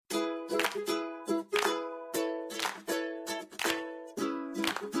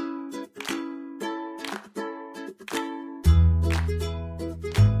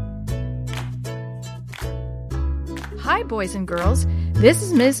Hi, boys and girls. This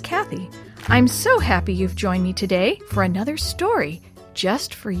is Ms. Kathy. I'm so happy you've joined me today for another story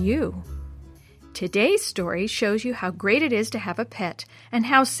just for you. Today's story shows you how great it is to have a pet and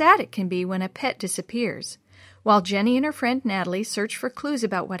how sad it can be when a pet disappears. While Jenny and her friend Natalie search for clues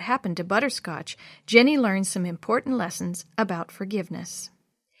about what happened to Butterscotch, Jenny learns some important lessons about forgiveness.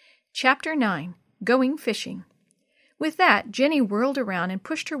 Chapter 9. Going Fishing. With that, Jenny whirled around and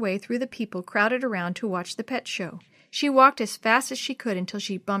pushed her way through the people crowded around to watch the pet show. She walked as fast as she could until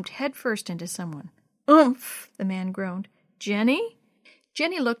she bumped headfirst into someone. "Oomph!" the man groaned. "Jenny?"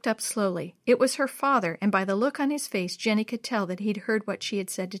 Jenny looked up slowly. It was her father, and by the look on his face, Jenny could tell that he'd heard what she had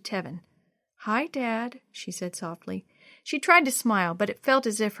said to Tevin. "Hi, Dad," she said softly. She tried to smile, but it felt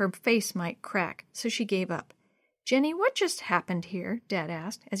as if her face might crack, so she gave up. "Jenny, what just happened here?" Dad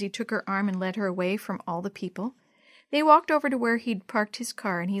asked, as he took her arm and led her away from all the people. They walked over to where he'd parked his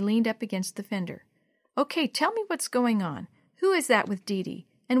car, and he leaned up against the fender. "Okay, tell me what's going on. Who is that with Dee Dee?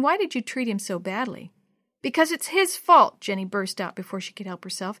 And why did you treat him so badly?" "Because it's his fault," Jenny burst out before she could help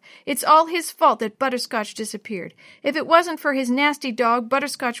herself. "It's all his fault that Butterscotch disappeared. If it wasn't for his nasty dog,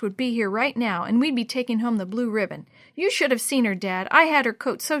 Butterscotch would be here right now, and we'd be taking home the blue ribbon. You should have seen her, Dad. I had her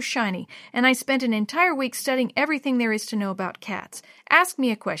coat so shiny, and I spent an entire week studying everything there is to know about cats. Ask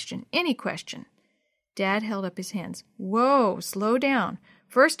me a question, any question." Dad held up his hands. "Whoa, slow down.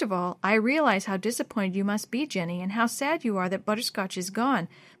 First of all, I realize how disappointed you must be, Jenny, and how sad you are that Butterscotch is gone.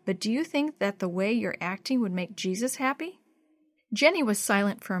 But do you think that the way you're acting would make Jesus happy?" Jenny was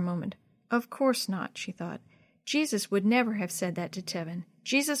silent for a moment. Of course not, she thought. Jesus would never have said that to Tevin.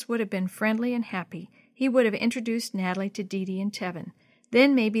 Jesus would have been friendly and happy. He would have introduced Natalie to Dee Dee and Tevin.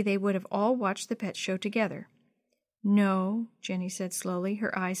 Then maybe they would have all watched the pet show together. "No," Jenny said slowly,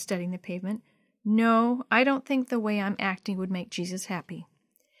 her eyes studying the pavement. "No, I don't think the way I'm acting would make Jesus happy."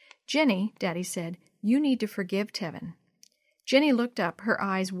 "Jenny," Daddy said, "you need to forgive Tevin." Jenny looked up, her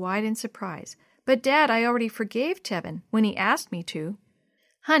eyes wide in surprise. "But, Dad, I already forgave Tevin when he asked me to."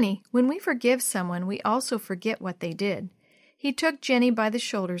 "Honey, when we forgive someone, we also forget what they did." He took Jenny by the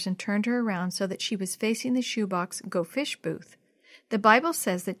shoulders and turned her around so that she was facing the shoebox Go Fish booth. "The Bible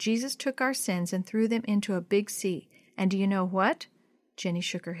says that Jesus took our sins and threw them into a big sea. And do you know what?" Jenny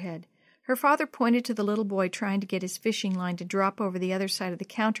shook her head. Her father pointed to the little boy trying to get his fishing line to drop over the other side of the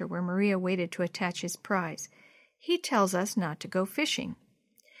counter where Maria waited to attach his prize. "He tells us not to go fishing."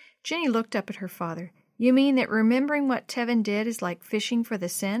 Jenny looked up at her father. "You mean that remembering what Tevin did is like fishing for the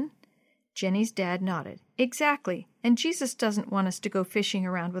sin?" Jenny's dad nodded. "Exactly. And Jesus doesn't want us to go fishing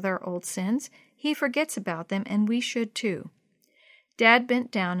around with our old sins. He forgets about them, and we should too." Dad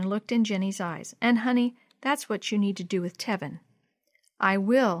bent down and looked in Jenny's eyes. "And, honey, that's what you need to do with Tevin." "I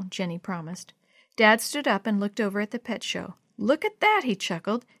will," Jenny promised. Dad stood up and looked over at the pet show. "Look at that," he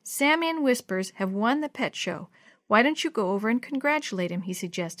chuckled. "Sammy and Whispers have won the pet show. Why don't you go over and congratulate him?" he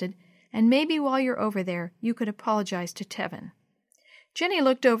suggested. "And maybe while you're over there, you could apologize to Tevin." Jenny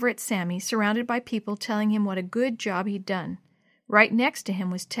looked over at Sammy, surrounded by people telling him what a good job he'd done. Right next to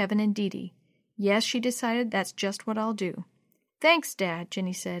him was Tevin and Dee Dee. "Yes," she decided, "that's just what I'll do." "Thanks, Dad,"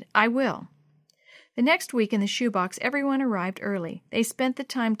 Jenny said. "I will." The next week in the shoebox, everyone arrived early. They spent the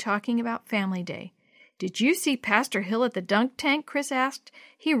time talking about Family Day. "Did you see Pastor Hill at the dunk tank?" Chris asked.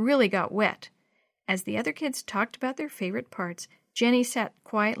 "He really got wet." As the other kids talked about their favorite parts, Jenny sat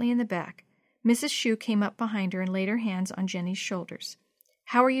quietly in the back. Mrs. Shue came up behind her and laid her hands on Jenny's shoulders.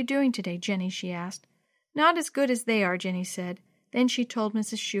 "How are you doing today, Jenny?" she asked. "Not as good as they are," Jenny said. Then she told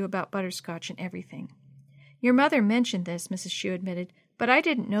Mrs. Shue about Butterscotch and everything. "Your mother mentioned this," Mrs. Shue admitted, "but I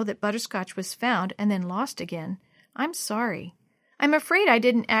didn't know that Butterscotch was found and then lost again. I'm sorry." "I'm afraid I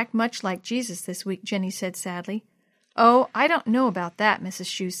didn't act much like Jesus this week," Jenny said sadly. "Oh, I don't know about that," Mrs.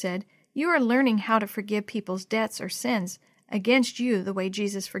 Shue said. "You are learning how to forgive people's debts or sins against you the way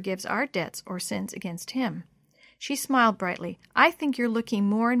Jesus forgives our debts or sins against him." She smiled brightly. "I think you're looking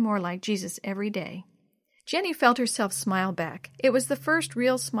more and more like Jesus every day." Jenny felt herself smile back. It was the first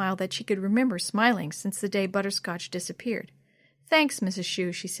real smile that she could remember smiling since the day Butterscotch disappeared. "Thanks, Mrs.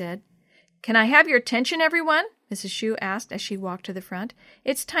 Shue," she said. "Can I have your attention, everyone?" Mrs. Shue asked as she walked to the front.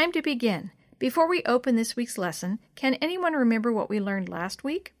 "It's time to begin. Before we open this week's lesson, can anyone remember what we learned last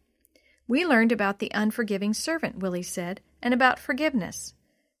week?" "We learned about the unforgiving servant," Willie said, "and about forgiveness."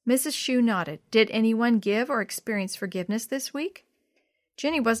 Mrs. Shue nodded. "Did anyone give or experience forgiveness this week?"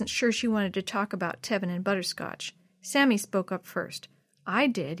 Jenny wasn't sure she wanted to talk about Tevin and Butterscotch. Sammy spoke up first. "I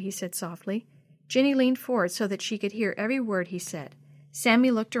did," he said softly. Jenny leaned forward so that she could hear every word he said. Sammy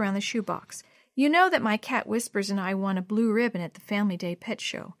looked around the shoebox. "You know that my cat Whispers and I won a blue ribbon at the Family Day pet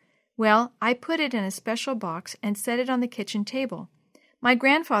show. Well, I put it in a special box and set it on the kitchen table. My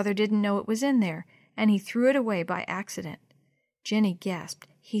grandfather didn't know it was in there, and he threw it away by accident. Jenny gasped.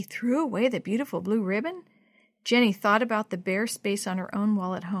 He threw away the beautiful blue ribbon? Jenny thought about the bare space on her own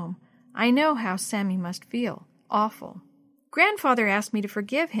wall at home. I know how Sammy must feel. Awful. Grandfather asked me to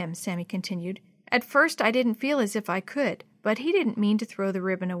forgive him, Sammy continued. At first I didn't feel as if I could, but he didn't mean to throw the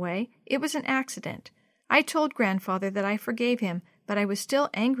ribbon away. It was an accident. I told Grandfather that I forgave him, but I was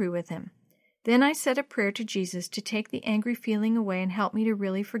still angry with him. Then I said a prayer to Jesus to take the angry feeling away and help me to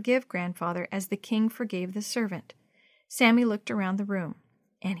really forgive Grandfather as the king forgave the servant. Sammy looked around the room,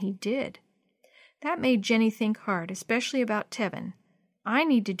 and he did. That made Jenny think hard, especially about Tevin. I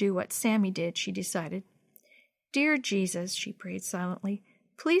need to do what Sammy did, she decided. Dear Jesus, she prayed silently,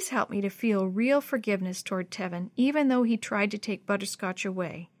 please help me to feel real forgiveness toward Tevin, even though he tried to take Butterscotch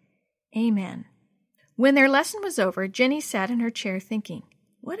away. Amen. When their lesson was over, Jenny sat in her chair thinking,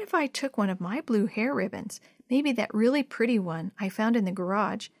 what if I took one of my blue hair ribbons, maybe that really pretty one I found in the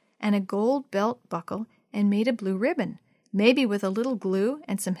garage, and a gold belt buckle, and made a blue ribbon? Maybe with a little glue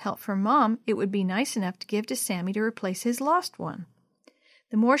and some help from Mom, it would be nice enough to give to Sammy to replace his lost one.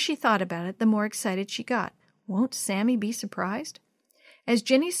 The more she thought about it, the more excited she got. Won't Sammy be surprised? As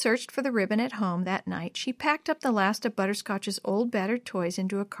Jenny searched for the ribbon at home that night, she packed up the last of Butterscotch's old battered toys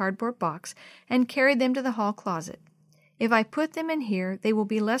into a cardboard box and carried them to the hall closet. If I put them in here, they will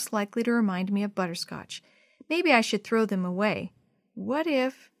be less likely to remind me of Butterscotch. Maybe I should throw them away. What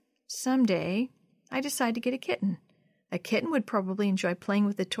if, someday, I decide to get a kitten? A kitten would probably enjoy playing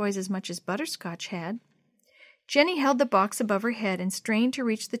with the toys as much as Butterscotch had. Jenny held the box above her head and strained to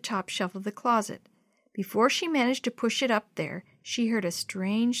reach the top shelf of the closet. Before she managed to push it up there, she heard a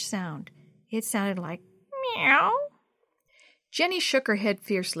strange sound. It sounded like meow. Jenny shook her head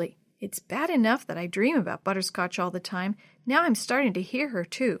fiercely. It's bad enough that I dream about Butterscotch all the time. Now I'm starting to hear her,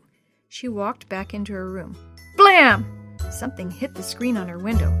 too. She walked back into her room. Blam! Something hit the screen on her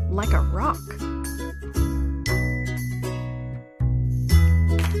window, like a rock.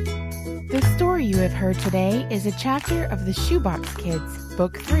 The story you have heard today is a chapter of The Shoebox Kids,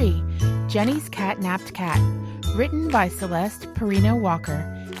 Book 3, Jenny's Cat-Napped Cat, written by Celeste Perino Walker,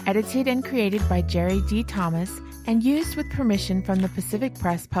 edited and created by Jerry D. Thomas, and used with permission from the Pacific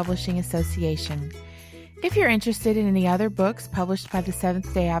Press Publishing Association. If you're interested in any other books published by the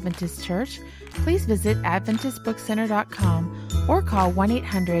Seventh-day Adventist Church, please visit AdventistBookCenter.com or call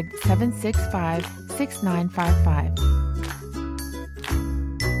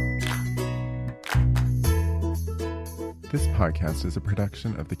 1-800-765-6955. This podcast is a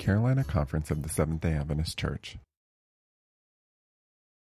production of the Carolina Conference of the Seventh-day Adventist Church.